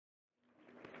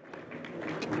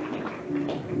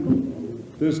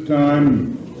This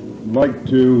time, I'd like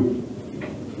to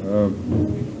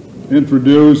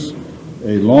introduce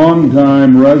a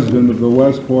longtime resident of the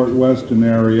Westport Weston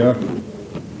area,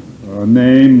 a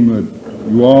name that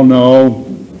you all know,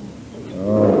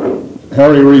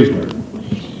 Harry Reasoner.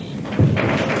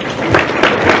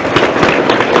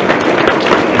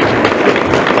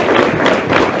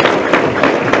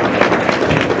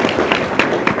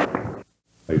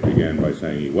 I began by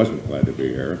saying he wasn't glad to be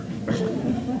here,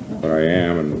 but I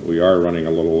am, and we are running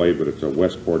a little late, but it's a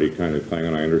Westporty kind of thing,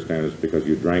 and I understand it's because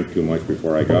you drank too much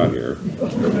before I got here.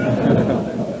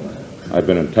 I've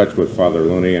been in touch with Father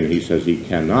Looney, and he says he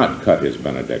cannot cut his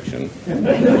benediction.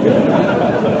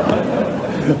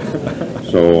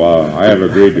 So I have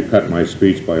agreed to cut my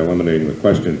speech by eliminating the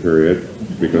question period,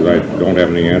 because I don't have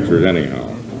any answers anyhow.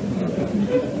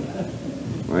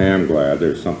 I am glad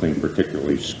there's something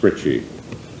particularly scritchy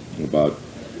about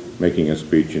making a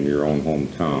speech in your own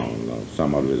hometown.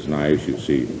 Some of it is nice. You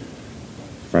see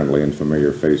friendly and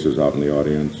familiar faces out in the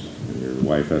audience, and your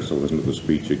wife has to listen to the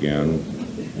speech again.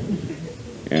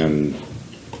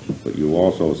 But you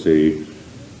also see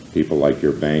people like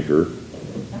your banker.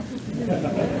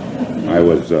 I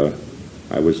was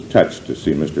touched to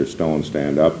see Mr. Stone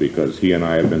stand up, because he and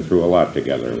I have been through a lot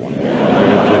together.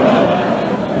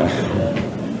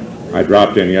 I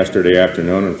dropped in yesterday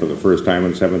afternoon, and for the first time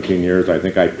in 17 years, I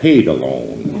think I paid a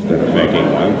loan instead of making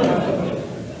one.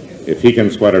 If he can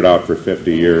sweat it out for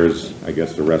 50 years, I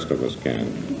guess the rest of us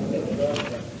can.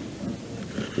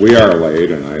 We are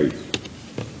late, and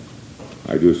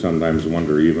I do sometimes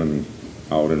wonder, even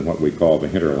out in what we call the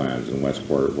hinterlands in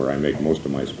Westport, where I make most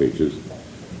of my speeches,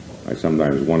 I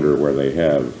sometimes wonder where they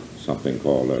have something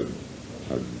called a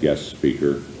guest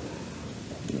speaker,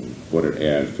 and what it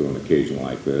adds to an occasion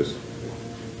like this.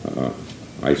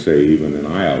 I say even in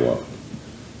Iowa,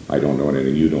 I don't know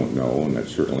anything you don't know, and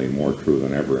that's certainly more true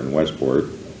than ever in Westport.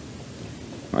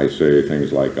 I say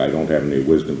things like, I don't have any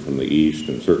wisdom from the East,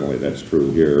 and certainly that's true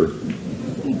here.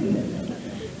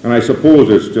 And I suppose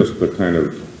it's just the kind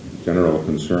of general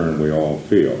concern we all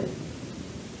feel,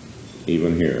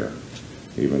 even here,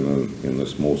 even in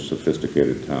this most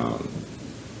sophisticated town.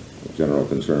 The general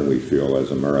concern we feel as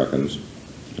Americans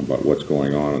about what's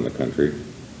going on in the country,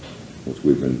 which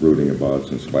we've been brooding about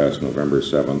since last November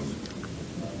 7th.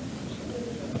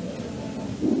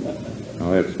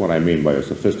 Now, that's what I mean by a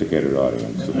sophisticated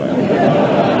audience.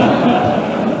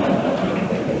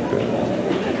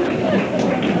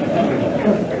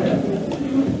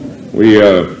 We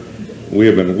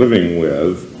have been living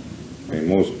with a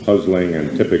most puzzling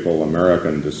and typical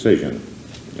American decision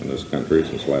in this country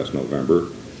since last November.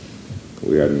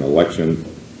 We had an election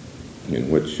in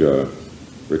which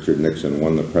Richard Nixon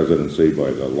won the presidency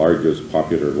by the largest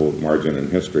popular vote margin in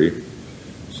history,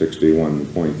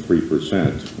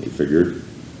 61.3%. We figured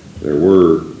there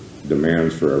were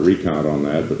demands for a recount on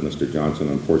that, but Mr. Johnson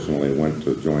unfortunately went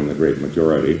to join the great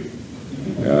majority.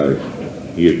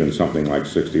 He had been something like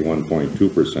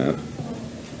 61.2%,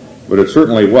 but it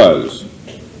certainly was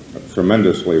a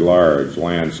tremendously large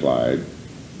landslide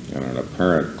and an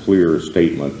apparent clear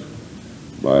statement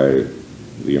by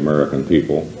the American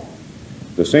people.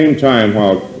 At the same time,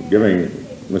 while giving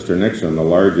Mr. Nixon the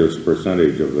largest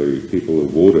percentage of the people who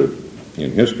voted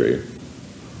in history,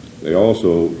 they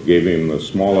also gave him the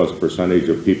smallest percentage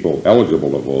of people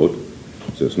eligible to vote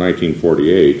since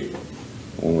 1948.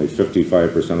 Only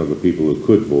 55% of the people who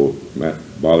could vote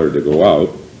bothered to go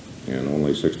out, and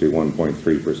only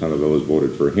 61.3% of those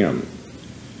voted for him.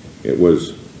 It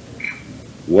was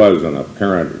an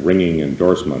apparent ringing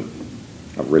endorsement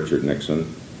of Richard Nixon,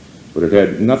 but it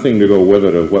had nothing to go with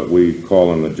it of what we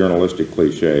call in the journalistic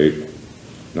cliche,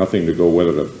 nothing to go with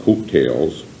it of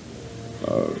coattails.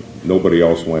 Nobody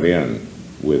else went in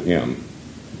with him.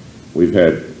 We've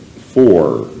had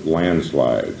 4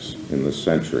 landslides in this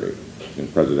century in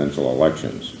presidential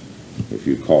elections, if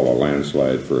you call a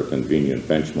landslide for a convenient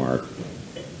benchmark,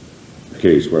 a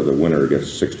case where the winner gets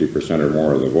 60% or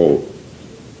more of the vote.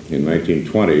 In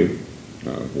 1920,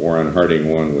 Warren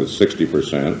Harding won with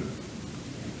 60%,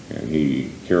 and he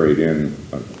carried in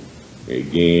a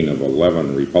gain of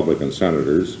 11 Republican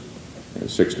senators and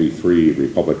 63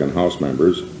 Republican House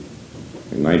members.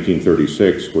 In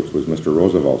 1936, which was Mr.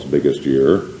 Roosevelt's biggest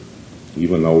year,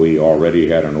 even though he already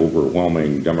had an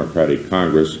overwhelming Democratic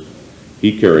Congress,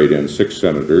 he carried in 6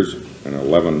 senators and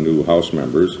 11 new House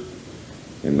members.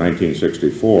 In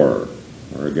 1964,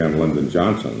 where again Lyndon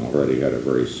Johnson already had a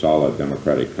very solid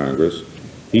Democratic Congress,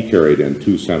 he carried in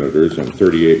 2 senators and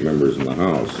 38 members in the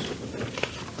House.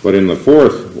 But in the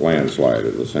 4th landslide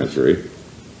of the century,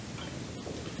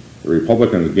 the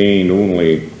Republicans gained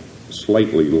only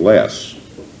slightly less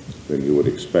than you would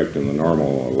expect in the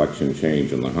normal election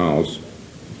change in the House,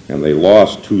 and they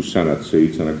lost 2 Senate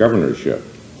seats and a governorship.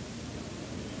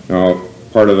 Now,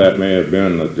 part of that may have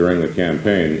been that during the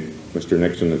campaign, Mr.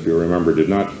 Nixon, if you remember, did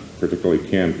not particularly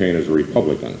campaign as a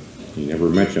Republican. He never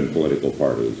mentioned political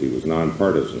parties. He was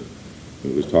nonpartisan.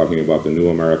 He was talking about the new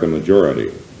American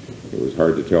majority. It was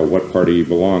hard to tell what party he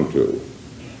belonged to.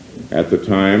 At the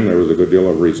time, there was a good deal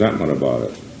of resentment about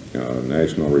it.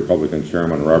 National Republican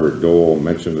Chairman Robert Dole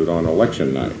mentioned it on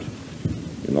election night.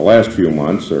 In the last few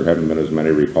months, there haven't been as many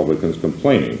Republicans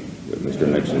complaining that Mr.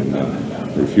 Nixon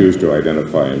refused to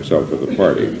identify himself with the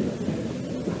party.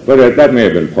 But that may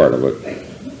have been part of it.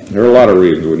 There are a lot of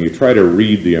reasons. When you try to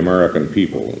read the American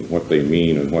people and what they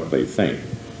mean and what they think,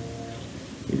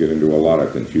 you get into a lot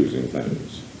of confusing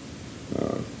things.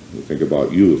 You think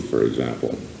about youth, for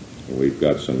example. We've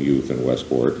got some youth in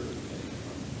Westport.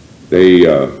 They,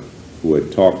 who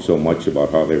had talked so much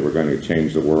about how they were going to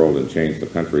change the world and change the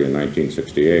country in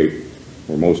 1968,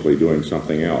 were mostly doing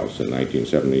something else in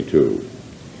 1972.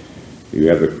 You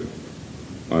have the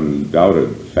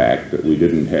undoubted fact that we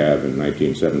didn't have in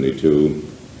 1972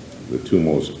 the 2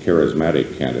 most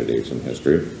charismatic candidates in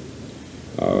history.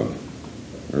 I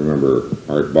remember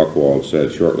Art Buchwald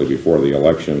said shortly before the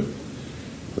election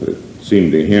that it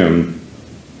seemed to him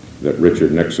that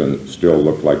Richard Nixon still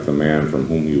looked like the man from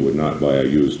whom you would not buy a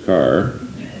used car,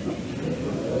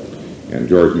 and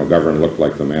George McGovern looked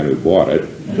like the man who bought it.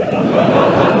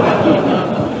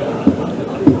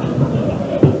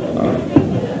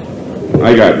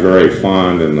 I got very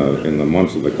fond in the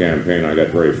months of the campaign. I got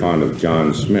very fond of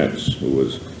John Smits, who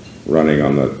was running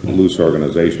on the loose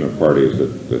organization of parties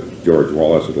that George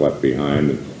Wallace had left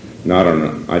behind, not on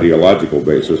an ideological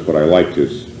basis, but I liked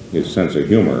his sense of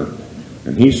humor.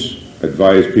 And he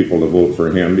advised people to vote for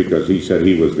him because he said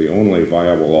he was the only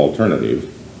viable alternative.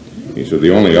 He said the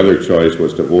only other choice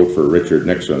was to vote for Richard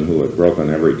Nixon, who had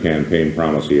broken every campaign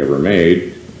promise he ever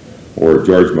made, or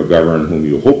George McGovern, whom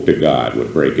you hope to God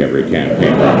would break every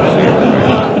campaign promise he ever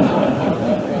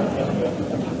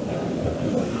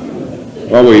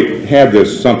made. Well, we had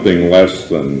this something less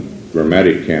than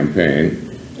dramatic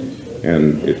campaign,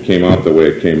 and it came out the way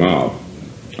it came out.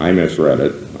 I misread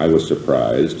it. I was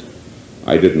surprised.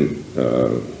 I didn't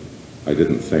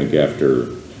think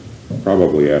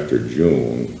probably after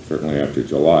June, certainly after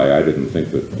July, I didn't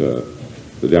think that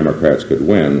the Democrats could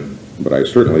win, but I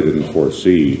certainly didn't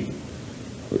foresee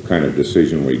the kind of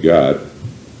decision we got.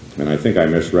 And I think I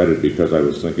misread it because I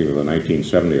was thinking of the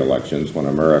 1970 elections when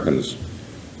Americans,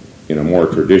 in a more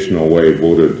traditional way,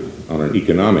 voted on an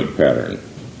economic pattern.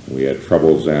 We had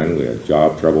troubles then. We had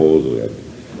job troubles. We had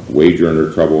wage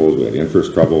earner troubles. We had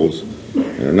interest troubles. And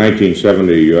in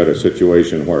 1970, you had a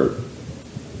situation where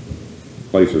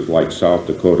places like South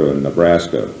Dakota and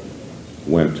Nebraska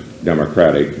went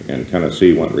Democratic and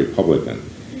Tennessee went Republican.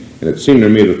 And it seemed to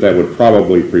me that that would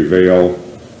probably prevail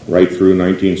right through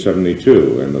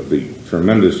 1972, and that the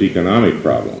tremendous economic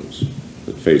problems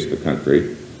that faced the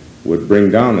country would bring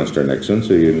down Mr. Nixon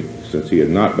since he had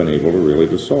not been able to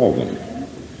really solve them.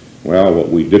 Well, what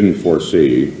we didn't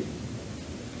foresee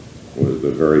was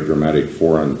the very dramatic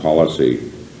foreign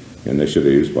policy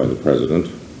initiatives by the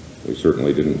president. We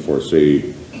certainly didn't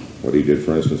foresee what he did,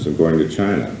 for instance, in going to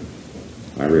China.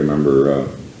 I remember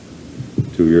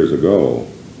 2 years ago,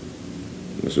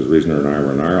 Mrs. Reasoner and I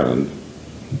were in Ireland,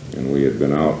 and we had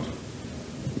been out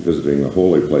visiting the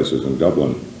holy places in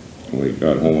Dublin. And we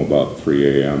got home about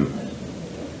 3 a.m.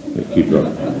 They keep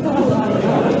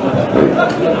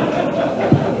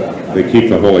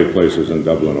the holy places in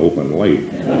Dublin open late.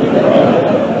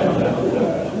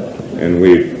 And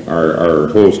our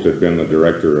host had been the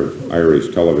director of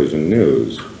Irish television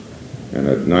news. And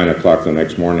at 9 o'clock the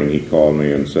next morning, he called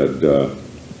me and said,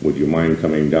 would you mind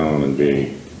coming down and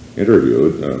being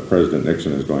interviewed? President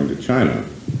Nixon is going to China.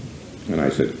 And I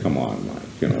said, come on, Mike,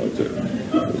 you know, it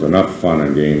was enough fun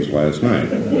and games last night.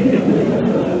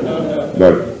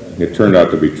 But it turned out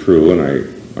to be true, and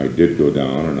I did go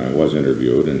down, and I was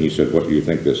interviewed, and he said, what do you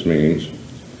think this means?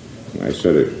 And I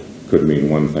said it could mean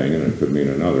one thing, and it could mean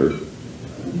another.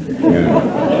 And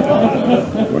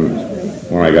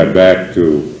when I got back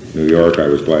to New York, I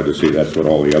was glad to see that's what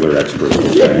all the other experts were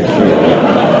saying.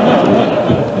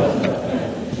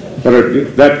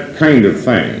 But that kind of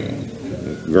thing,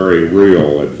 very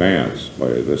real advance by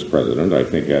this president, I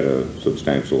think had a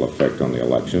substantial effect on the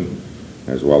election,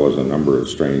 as well as a number of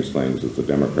strange things that the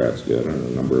Democrats did and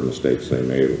a number of mistakes they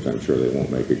made, which I'm sure they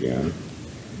won't make again.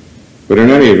 But in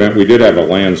any event, we did have a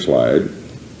landslide,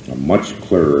 a much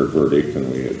clearer verdict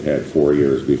than we had had 4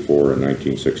 years before in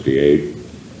 1968.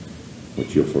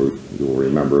 which you'll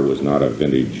remember was not a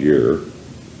vintage year.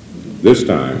 This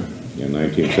time, in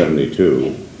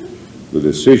 1972, the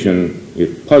decision,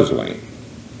 if puzzling,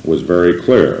 was very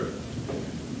clear.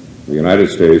 The United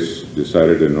States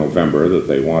decided in November that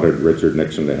they wanted Richard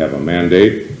Nixon to have a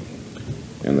mandate,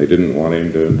 and they didn't want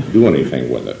him to do anything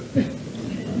with it.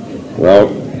 Well,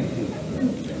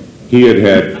 he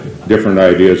had different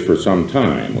ideas for some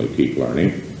time, we keep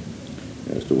learning,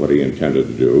 as to what he intended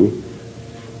to do.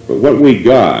 But what we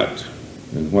got,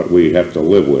 and what we have to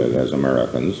live with as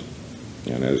Americans,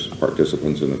 and as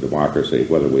participants in a democracy,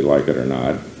 whether we like it or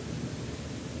not,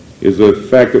 is the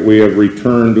fact that we have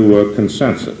returned to a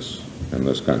consensus in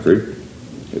this country.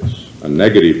 It's a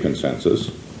negative consensus,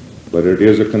 but it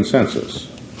is a consensus.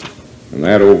 And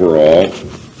that overall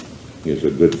is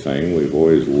a good thing. We've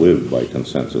always lived by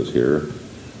consensus here.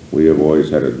 We have always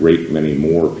had a great many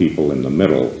more people in the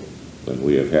middle than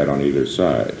we have had on either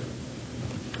side.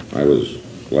 I was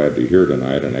glad to hear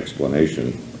tonight an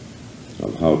explanation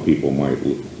of how people might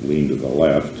lean to the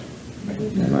left,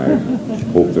 and I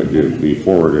hope that you'll be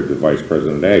forwarded to Vice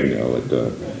President Agnew.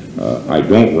 I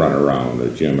don't run around the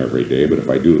gym every day, but if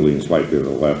I do lean slightly to the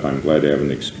left, I'm glad to have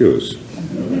an excuse.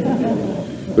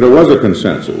 But it was a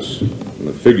consensus, and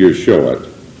the figures show it,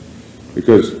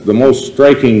 because the most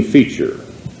striking feature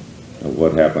of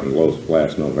what happened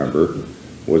last November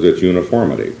was its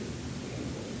uniformity.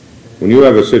 When you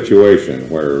have a situation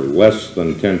where less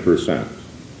than 10%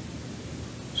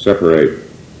 separate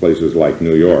places like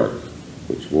New York,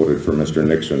 which voted for Mr.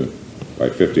 Nixon by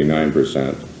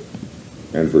 59%,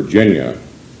 and Virginia,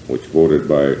 which voted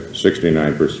by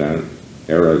 69%,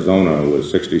 Arizona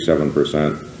was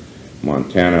 67%,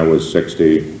 Montana was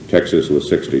 60, Texas was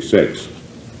 66.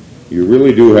 You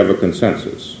really do have a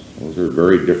consensus. Those are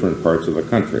very different parts of the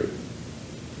country.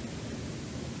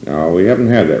 Now, we haven't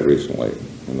had that recently.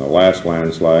 In the last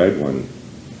landslide, when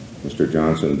Mr.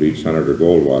 Johnson beat Senator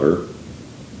Goldwater,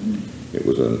 it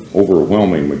was an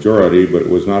overwhelming majority, but it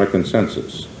was not a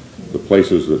consensus. The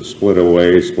places that split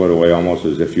away almost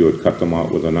as if you had cut them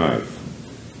out with a knife.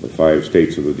 The 5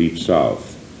 states of the Deep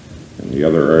South and the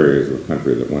other areas of the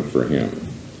country that went for him.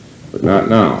 But not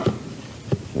now.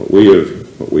 What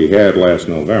we had last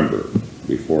November,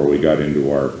 before we got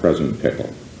into our present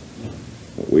pickle,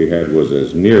 what we had was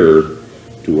as near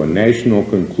to a national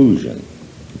conclusion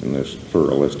in this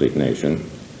pluralistic nation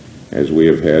as we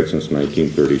have had since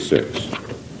 1936.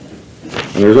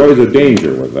 And there's always a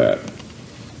danger with that.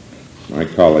 My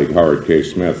colleague Howard K.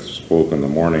 Smith spoke on the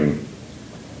morning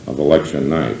of election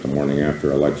night, the morning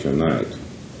after election night,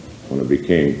 when it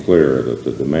became clear that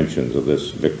the dimensions of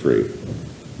this victory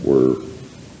were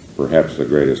perhaps the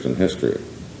greatest in history.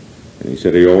 And he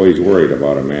said he always worried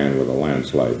about a man with a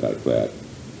landslide like that.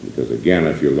 Because again,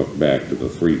 if you look back to the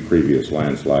 3 previous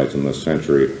landslides in this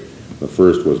century, the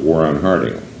first was Warren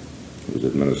Harding, whose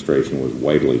administration was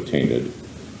widely tainted,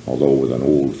 although with an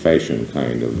old-fashioned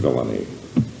kind of villainy.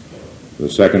 The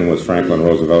second was Franklin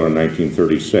Roosevelt in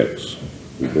 1936,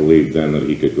 who believed then that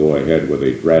he could go ahead with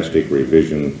a drastic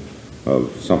revision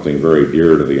of something very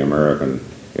dear to the American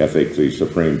ethic, the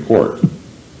Supreme Court,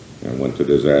 and went to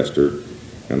disaster.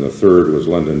 And the third was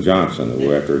Lyndon Johnson,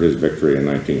 who after his victory in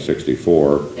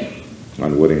 1964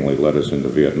 unwittingly led us into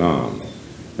Vietnam.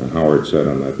 And Howard said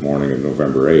on that morning of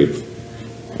November 8th,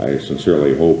 I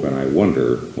sincerely hope and I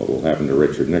wonder what will happen to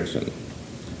Richard Nixon.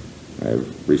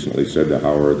 I've recently said to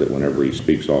Howard that whenever he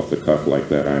speaks off the cuff like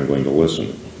that, I'm going to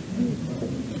listen.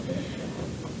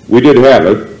 We did have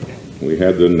it. We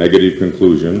had the negative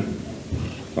conclusion.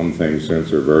 Some things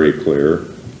since are very clear.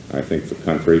 I think the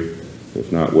country,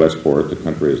 if not Westport, the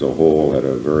country as a whole had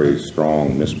a very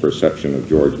strong misperception of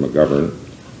George McGovern.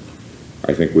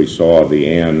 I think we saw the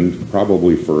end,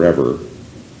 probably forever,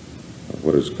 of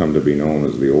what has come to be known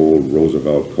as the old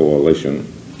Roosevelt coalition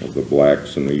of the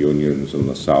blacks and the unions and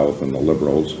the South and the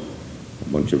liberals, a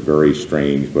bunch of very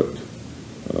strange but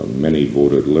many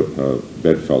voted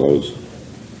bedfellows.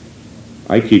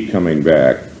 I keep coming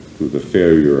back to the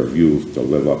failure of youth to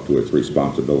live up to its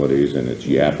responsibilities and its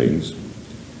yappings.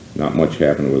 Not much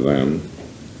happened with them.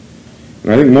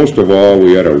 And I think most of all,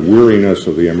 we had a weariness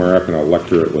of the American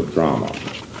electorate with drama.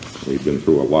 We've been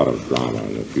through a lot of drama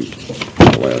in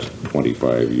the last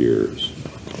 25 years.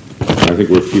 And I think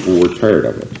people were tired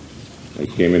of it. They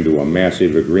came into a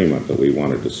massive agreement that we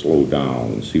wanted to slow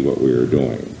down and see what we were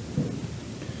doing.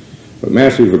 But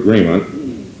massive agreement,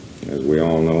 as we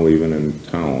all know, even in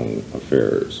town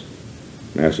affairs,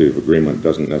 massive agreement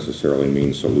doesn't necessarily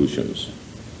mean solutions.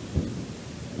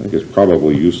 I think it's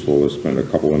probably useful to spend a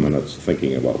couple of minutes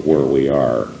thinking about where we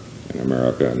are in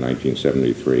America in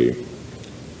 1973.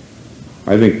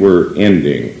 I think we're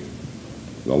ending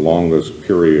the longest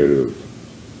period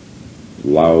of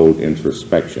loud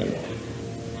introspection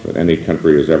that any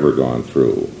country has ever gone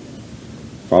through,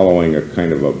 following a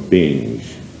kind of a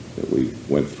binge that we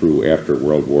went through after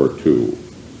World War II.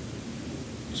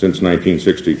 Since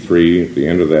 1963, at the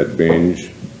end of that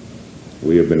binge,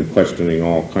 we have been questioning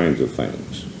all kinds of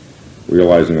things,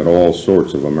 realizing that all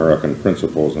sorts of American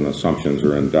principles and assumptions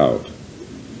are in doubt.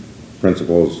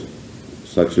 Principles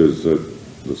such as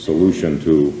the solution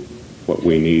to what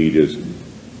we need is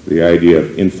the idea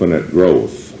of infinite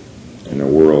growth in a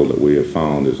world that we have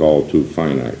found is all too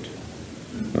finite.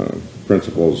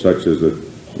 Principles such as that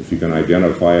if you can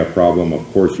identify a problem, of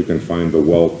course you can find the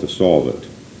wealth to solve it.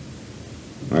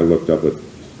 I looked up at a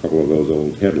couple of those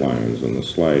old headlines on the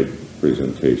slide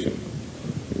presentation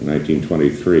in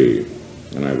 1923,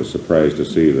 and I was surprised to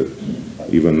see that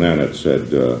even then it said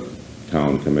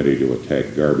Town Committee to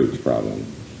Attack Garbage Problem.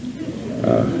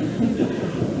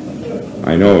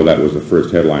 I know that was the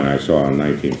first headline I saw in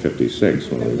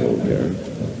 1956 when we moved there,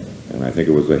 and I think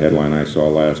it was the headline I saw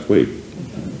last week.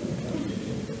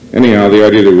 Anyhow, the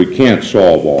idea that we can't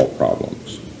solve all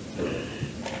problems,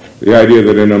 the idea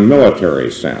that in a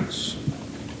military sense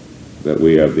that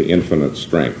we have the infinite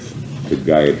strength to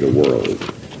guide the world.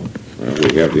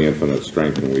 We have the infinite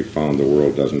strength, and we found the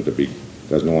world doesn't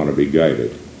want to be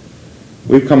guided.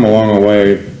 We've come a long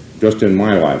way just in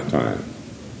my lifetime,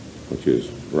 which is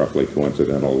roughly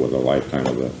coincidental with the lifetime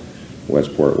of the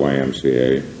Westport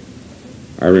YMCA.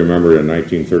 I remember in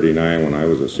 1939 when I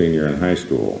was a senior in high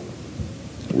school,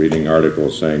 reading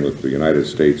articles saying that the United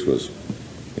States was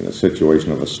in a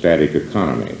situation of a static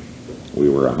economy. We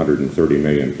were 130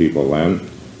 million people then.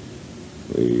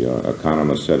 The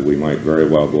economists said we might very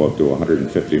well go up to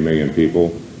 150 million people,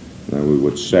 and then we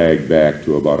would sag back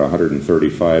to about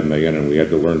 135 million, and we had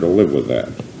to learn to live with that.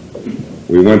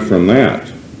 We went from that,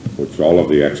 which all of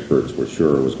the experts were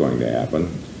sure was going to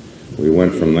happen, we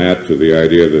went from that to the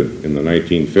idea that in the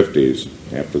 1950s,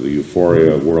 after the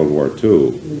euphoria of World War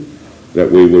II, that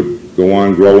we would go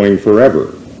on growing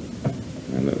forever,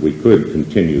 and that we could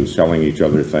continue selling each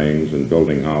other things and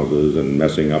building houses and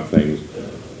messing up things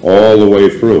all the way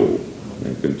through,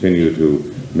 and continue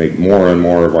to make more and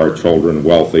more of our children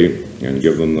wealthy and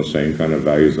give them the same kind of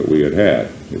values that we had had.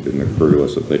 It didn't occur to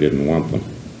us that they didn't want them.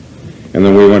 And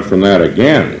then we went from that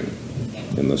again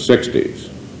in the 60s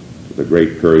to the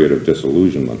great period of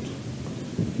disillusionment,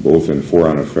 both in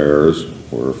foreign affairs,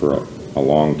 where for a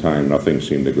long time nothing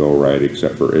seemed to go right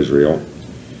except for Israel,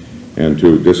 and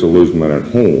to disillusionment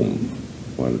at home,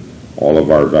 when all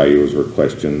of our values were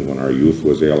questioned, when our youth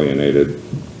was alienated,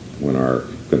 when our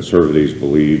conservatives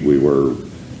believed we were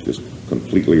just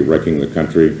completely wrecking the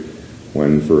country,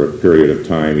 when for a period of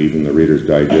time even the Reader's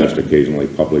Digest occasionally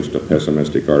published a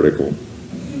pessimistic article.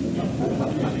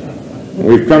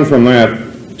 We've come from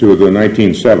that to the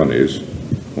 1970s,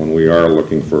 when we are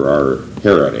looking for our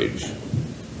heritage.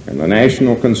 And the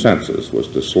national consensus was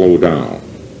to slow down,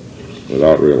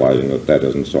 without realizing that that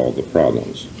doesn't solve the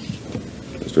problems.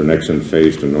 Mr. Nixon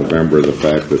faced in November the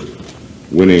fact that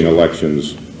winning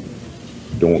elections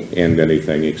don't end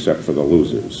anything except for the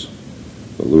losers.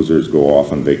 The losers go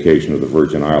off on vacation to the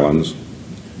Virgin Islands.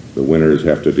 The winners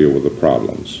have to deal with the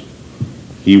problems.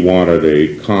 He wanted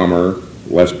a calmer,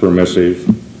 less permissive,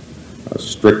 a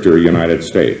stricter United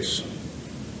States.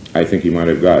 I think he might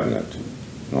have gotten it.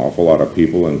 An awful lot of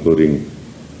people, including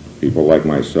people like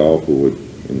myself, who would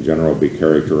in general be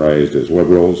characterized as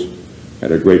liberals,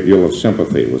 had a great deal of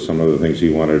sympathy with some of the things he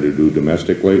wanted to do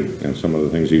domestically and some of the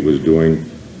things he was doing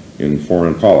in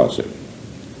foreign policy.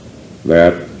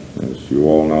 That, as you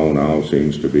all know now,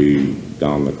 seems to be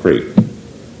down the creek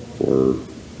for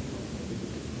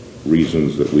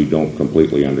reasons that we don't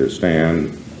completely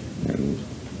understand, and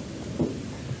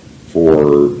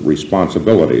for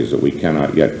responsibilities that we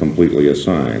cannot yet completely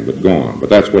assign, but gone. But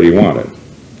that's what he wanted.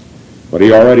 But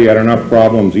he already had enough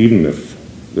problems even if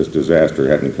this disaster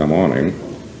hadn't come on him.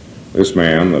 This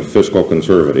man, the fiscal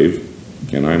conservative,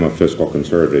 and I'm a fiscal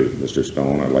conservative, Mr.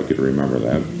 Stone, I'd like you to remember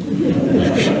that.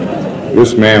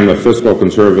 This man, the fiscal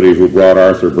conservative who brought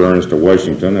Arthur Burns to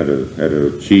Washington, had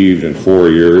achieved in 4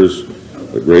 years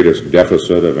the greatest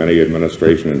deficit of any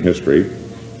administration in history.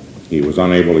 He was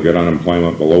unable to get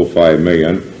unemployment below 5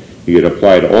 million. He had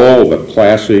applied all the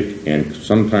classic and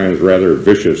sometimes rather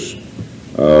vicious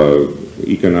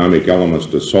economic elements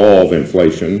to solve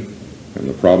inflation, and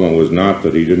the problem was not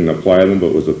that he didn't apply them,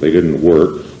 but was that they didn't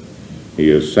work.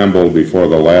 He assembled before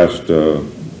the last,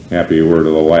 happy word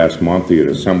of the last month, he had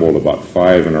assembled about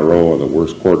 5 in a row of the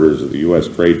worst quarters of the U.S.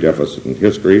 trade deficit in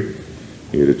history.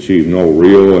 He had achieved no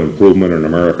real improvement in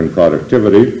American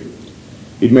productivity.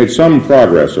 He'd made some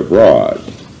progress abroad.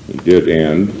 He did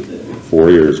end 4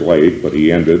 years late, but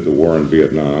he ended the war in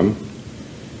Vietnam.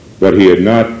 But he had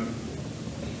not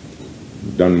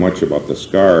done much about the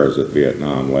scars that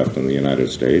Vietnam left in the United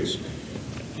States.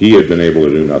 He had been able to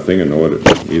do nothing, and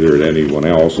neither had anyone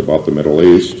else, about the Middle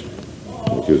East,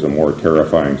 which is a more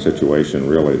terrifying situation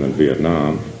really than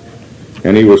Vietnam.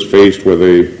 And he was faced with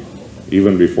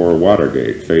even before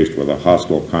Watergate, faced with a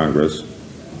hostile Congress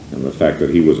and the fact that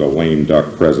he was a lame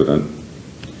duck president,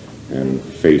 and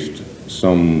faced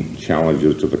some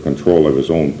challenges to the control of his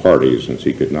own party, since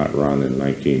he could not run in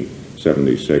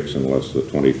 1976 unless the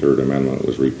 23rd Amendment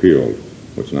was repealed,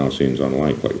 which now seems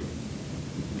unlikely.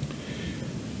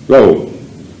 So,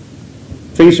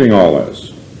 facing all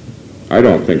this, I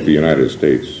don't think the United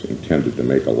States intended to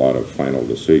make a lot of final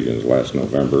decisions last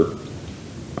November.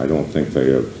 I don't think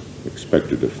they have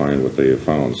expected to find what they have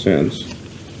found since.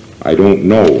 I don't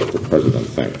know what the president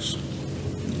thinks.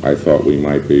 I thought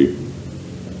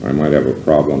I might have a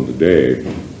problem today,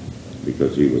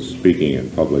 because he was speaking in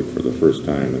public for the first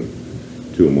time in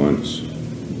 2 months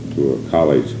to a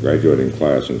college graduating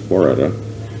class in Florida,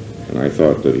 and I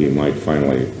thought that he might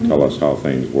finally tell us how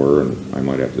things were, and I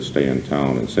might have to stay in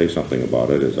town and say something about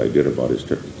it, as I did about his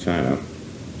trip to China,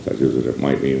 such as that it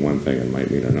might mean one thing and might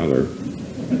mean another.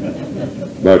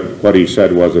 But what he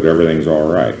said was that everything's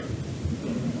all right.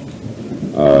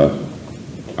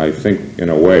 I think, in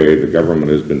a way, the government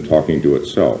has been talking to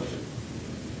itself.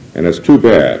 And it's too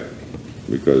bad,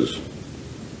 because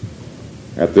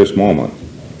at this moment,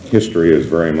 history is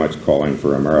very much calling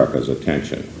for America's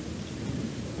attention.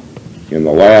 In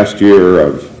the last year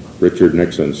of Richard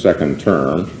Nixon's second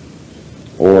term,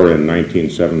 or in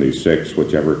 1976,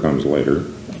 whichever comes later,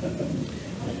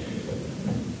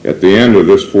 at the end of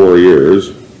this 4 years,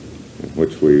 in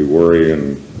which we worry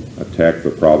and attack the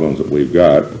problems that we've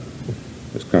got,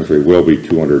 this country will be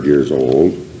 200 years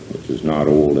old, which is not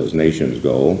old as nations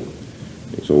go.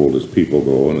 It's old as people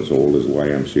go, and it's old as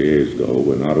YMCAs go,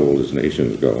 but not old as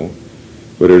nations go.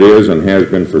 But it is, and has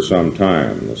been for some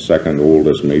time, the second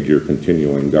oldest major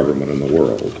continuing government in the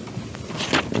world.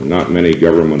 And not many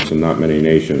governments and not many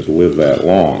nations live that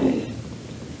long,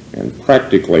 and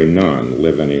practically none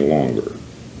live any longer.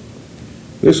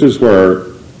 This is where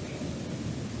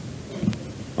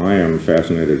I am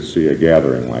fascinated to see a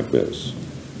gathering like this.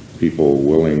 People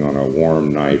willing on a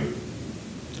warm night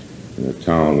in a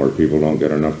town where people don't get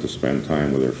enough to spend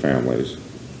time with their families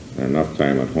and enough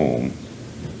time at home.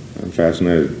 I'm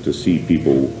fascinated to see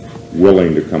people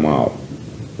willing to come out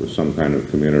for some kind of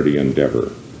community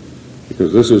endeavor,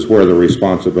 because this is where the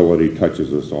responsibility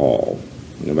touches us all,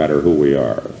 no matter who we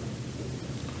are.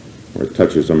 Where it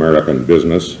touches American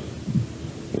business,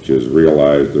 which has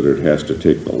realized that it has to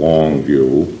take the long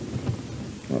view.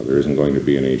 There isn't going to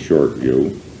be any short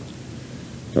view.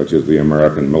 Touches the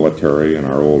American military and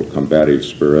our old combative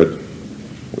spirit,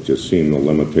 which has seen the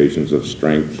limitations of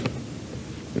strength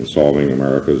in solving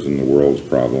America's and the world's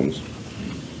problems.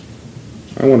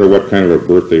 I wonder what kind of a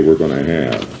birthday we're going to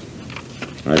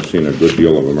have. I've seen a good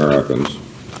deal of Americans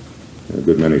in a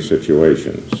good many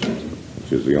situations,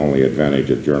 which is the only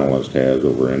advantage a journalist has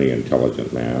over any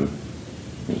intelligent man,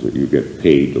 is that you get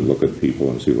paid to look at people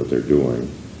and see what they're doing.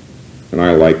 And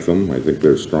I like them. I think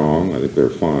they're strong. I think they're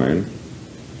fine.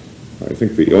 I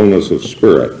think the illness of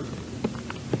spirit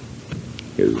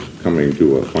is coming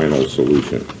to a final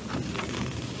solution.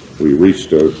 We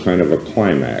reached a kind of a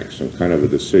climax and kind of a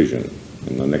decision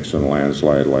in the Nixon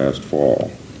landslide last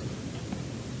fall.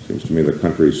 Seems to me the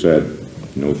country said,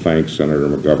 no thanks, Senator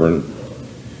McGovern.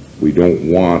 We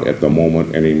don't want at the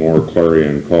moment any more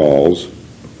clarion calls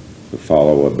to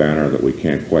follow a banner that we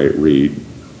can't quite read.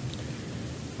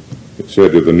 It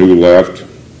said to the new left,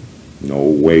 no,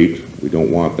 wait, we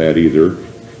don't want that either.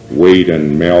 Wait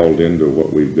and meld into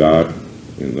what we've got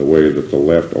in the way that the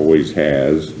left always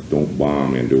has. Don't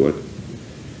bomb into it.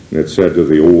 And it said to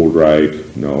the old right,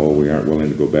 no, we aren't willing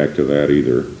to go back to that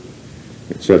either.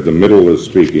 It said the middle is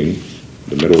speaking,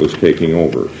 the middle is taking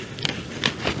over.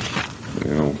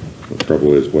 Now, the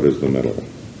trouble is, what is the middle?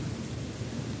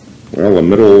 Well, the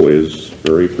middle is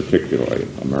very particularly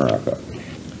America.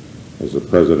 As the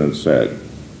President said,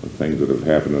 the things that have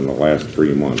happened in the last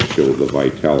 3 months show the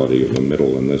vitality of the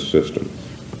middle in this system.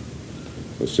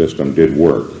 The system did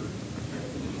work.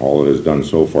 All it has done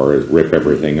so far is rip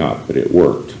everything up, but it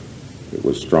worked. It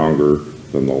was stronger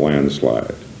than the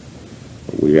landslide.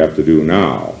 What we have to do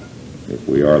now, if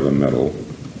we are the middle,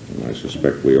 and I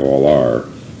suspect we all are,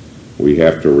 we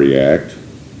have to react.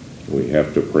 We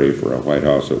have to pray for a White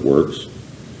House that works.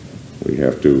 We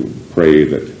have to pray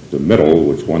that the middle,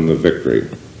 which won the victory,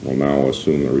 will now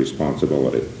assume the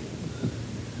responsibility.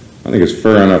 I think it's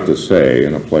fair enough to say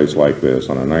in a place like this,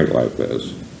 on a night like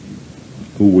this,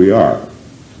 who we are.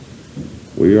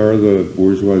 We are the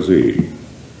bourgeoisie.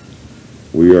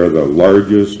 We are the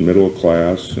largest middle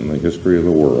class in the history of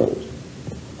the world.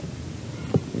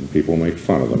 And people make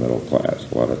fun of the middle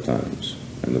class a lot of times,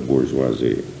 and the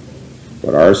bourgeoisie.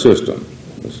 But our system,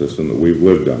 the system that we've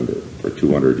lived under for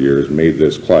 200 years, made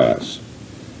this class.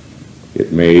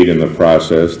 It made in the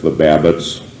process the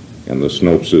Babbitts and the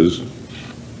Snopeses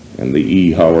and the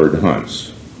E. Howard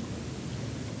Hunts.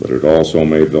 But it also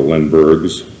made the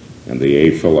Lindberghs and the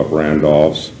A. Philip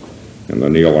Randolphs and the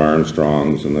Neil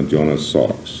Armstrongs and the Jonas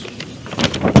Salks.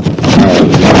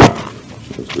 Challenge now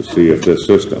is to see if this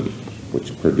system,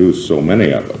 which produced so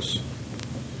many of us,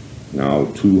 now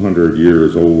 200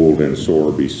 years old and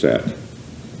sore beset,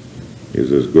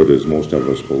 is as good as most of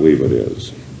us believe it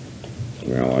is.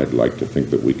 Well, I'd like to think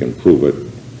that we can prove it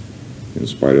in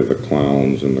spite of the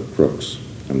clowns and the crooks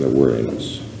and the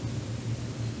weariness.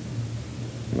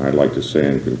 And I'd like to say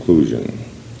in conclusion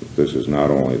that this is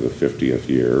not only the 50th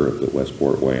year of the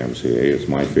Westport YMCA, it's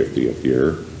my 50th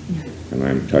year, and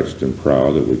I'm touched and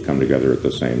proud that we come together at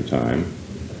the same time.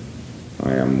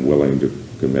 I am willing to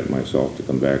commit myself to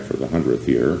come back for the 100th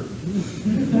year.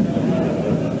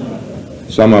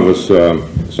 Some of us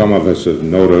have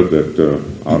noted that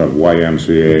out of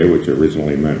YMCA, which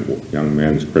originally meant Young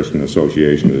Men's Christian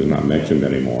Association, is not mentioned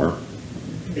anymore,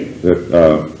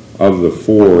 that of the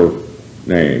 4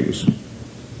 names,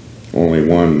 only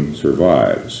one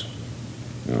survives.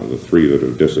 Now, the 3 that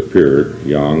have disappeared,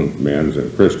 Young, Men's,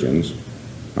 and Christians,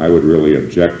 I would really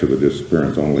object to the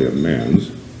disappearance only of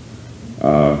Men's.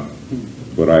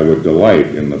 But I would delight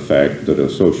in the fact that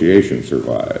association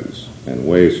survives and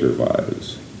way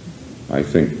survives. I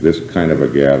think this kind of a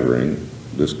gathering,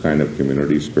 this kind of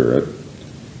community spirit,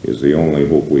 is the only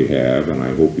hope we have, and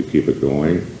I hope you keep it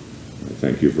going. I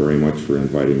thank you very much for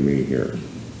inviting me here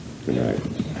tonight.